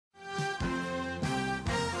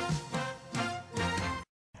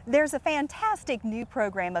There's a fantastic new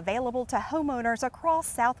program available to homeowners across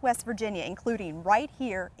Southwest Virginia, including right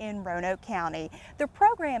here in Roanoke County. The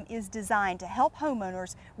program is designed to help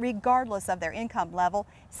homeowners, regardless of their income level,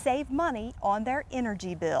 save money on their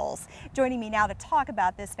energy bills. Joining me now to talk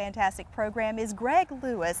about this fantastic program is Greg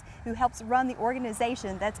Lewis, who helps run the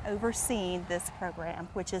organization that's overseeing this program,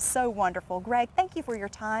 which is so wonderful. Greg, thank you for your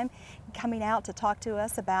time coming out to talk to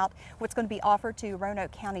us about what's going to be offered to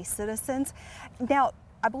Roanoke County citizens. Now,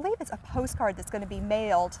 I believe it's a postcard that's going to be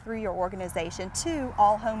mailed through your organization to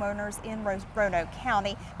all homeowners in Roanoke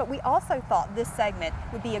County, but we also thought this segment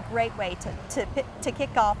would be a great way to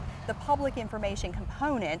kick off the public information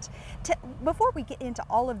component. Before we get into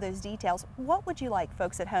all of those details, what would you like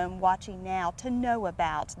folks at home watching now to know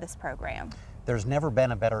about this program? There's never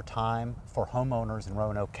been a better time for homeowners in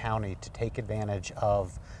Roanoke County to take advantage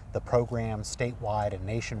of the programs statewide and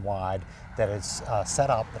nationwide that are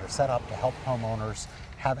set up to help homeowners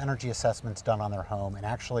have energy assessments done on their home and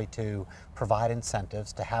actually to provide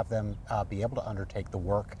incentives to have them be able to undertake the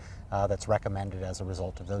work that's recommended as a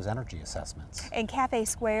result of those energy assessments. And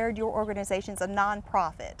CAFE2, your organization's a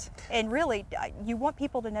nonprofit. And really, you want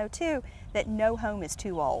people to know too that no home is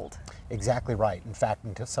too old. Exactly right. In fact,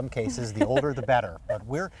 in some cases, the older the better. But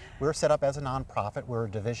we're set up as a nonprofit. We're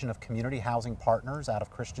a division of Community Housing Partners out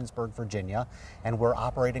of Christiansburg, Virginia, and we're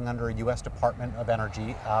operating under a U.S. Department of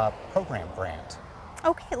Energy program grant.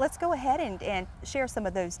 Okay, let's go ahead and share some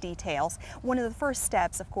of those details. One of the first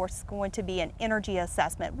steps, of course, is going to be an energy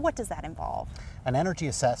assessment. What does that involve? An energy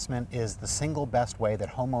assessment is the single best way that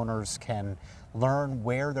homeowners can learn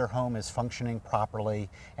where their home is functioning properly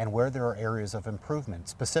and where there are areas of improvement,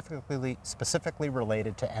 specifically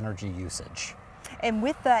related to energy usage. And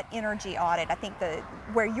with that energy audit, I think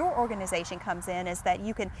where your organization comes in is that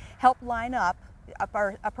you can help line up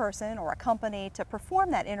a person or a company to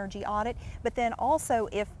perform that energy audit, but then also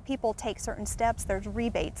if people take certain steps, there's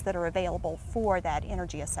rebates that are available for that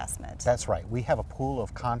energy assessment. That's right. We have a pool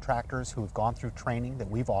of contractors who have gone through training that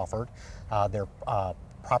we've offered. They're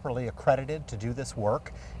properly accredited to do this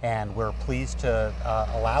work, and we're pleased to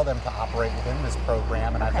allow them to operate within this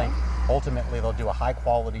program, and I think ultimately they'll do a high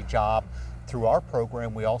quality job. Through our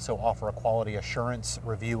program, we also offer a quality assurance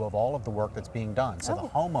review of all of the work that's being done, so the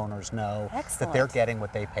homeowners know that they're getting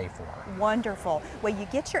what they pay for. Wonderful. Well, you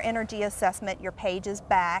get your energy assessment, your page is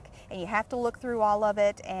back, and you have to look through all of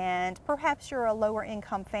it, and perhaps you're a lower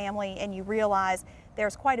income family and you realize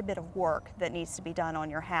there's quite a bit of work that needs to be done on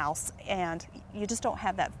your house, and you just don't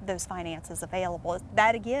have those finances available.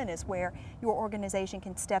 That again is where your organization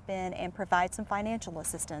can step in and provide some financial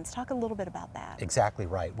assistance. Talk a little bit about that. Exactly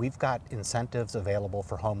right. We've got incentives available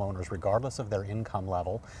for homeowners regardless of their income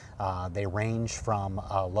level. They range from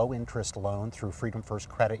a low interest loan through Freedom First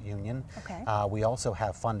Credit Union. We also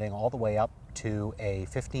have funding all the way up to a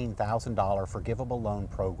 $15,000 forgivable loan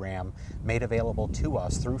program made available to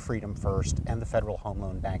us through Freedom First and the Federal Home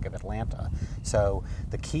Loan Bank of Atlanta. So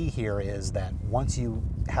the key here is that once you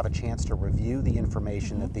have a chance to review the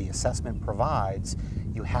information that the assessment provides,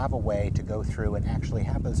 you have a way to go through and actually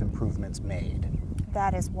have those improvements made.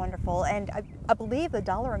 That is wonderful, and I believe the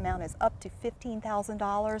dollar amount is up to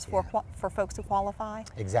 $15,000 for folks who qualify.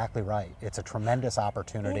 Exactly right. It's a tremendous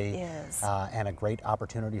opportunity. It is. And a great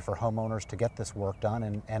opportunity for homeowners to get this work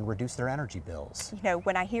done and reduce their energy bills. You know,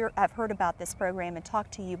 when I've heard about this program and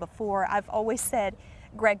talked to you before, I've always said,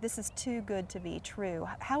 Greg, this is too good to be true.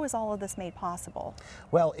 How is all of this made possible?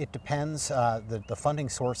 Well, it depends. The funding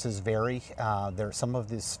sources vary. Some of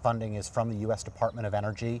this funding is from the U.S. Department of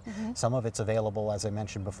Energy. Some of it's available, as I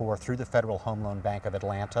mentioned before, through the Federal Home Loan Bank of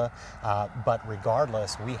Atlanta. But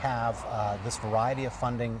regardless, we have this variety of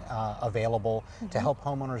funding available to help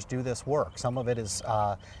homeowners do this work. Some of it is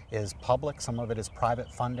public, some of it is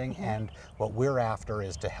private funding, and what we're after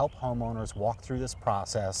is to help homeowners walk through this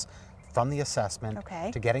process from the assessment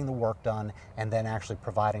to getting the work done, and then actually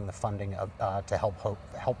providing the funding to help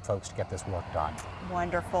folks to get this work done.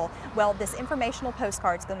 Wonderful. Well, this informational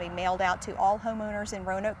postcard is going to be mailed out to all homeowners in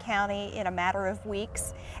Roanoke County in a matter of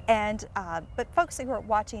weeks. And but folks who are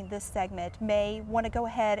watching this segment may want to go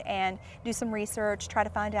ahead and do some research, try to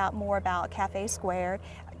find out more about CAFE2.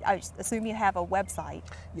 I assume you have a website.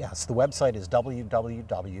 Yes, the website is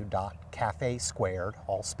www.cafesquared,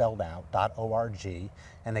 all spelled out, .org,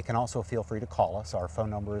 and they can also feel free to call us. Our phone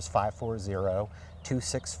number is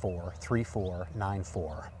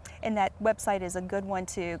 540-264-3494. And that website is a good one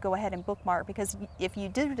to go ahead and bookmark, because if you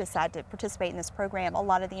do decide to participate in this program, a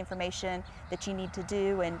lot of the information that you need to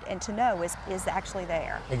do and to know is actually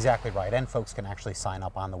there. Exactly right, and folks can actually sign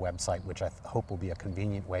up on the website, which I hope will be a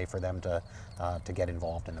convenient way for them to get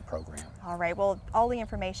involved in the program. All right, well, all the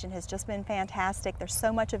information has just been fantastic. There's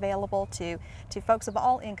so much available to folks of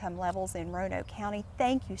all income levels in Roanoke County.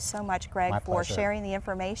 Thank you so much, Greg, for sharing the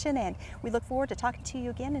information, and we look forward to talking to you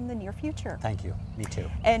again in the near future. Thank you. Me too.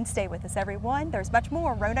 And stay with us, everyone. There's much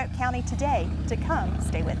more Roanoke County Today to come.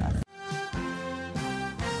 Stay with us.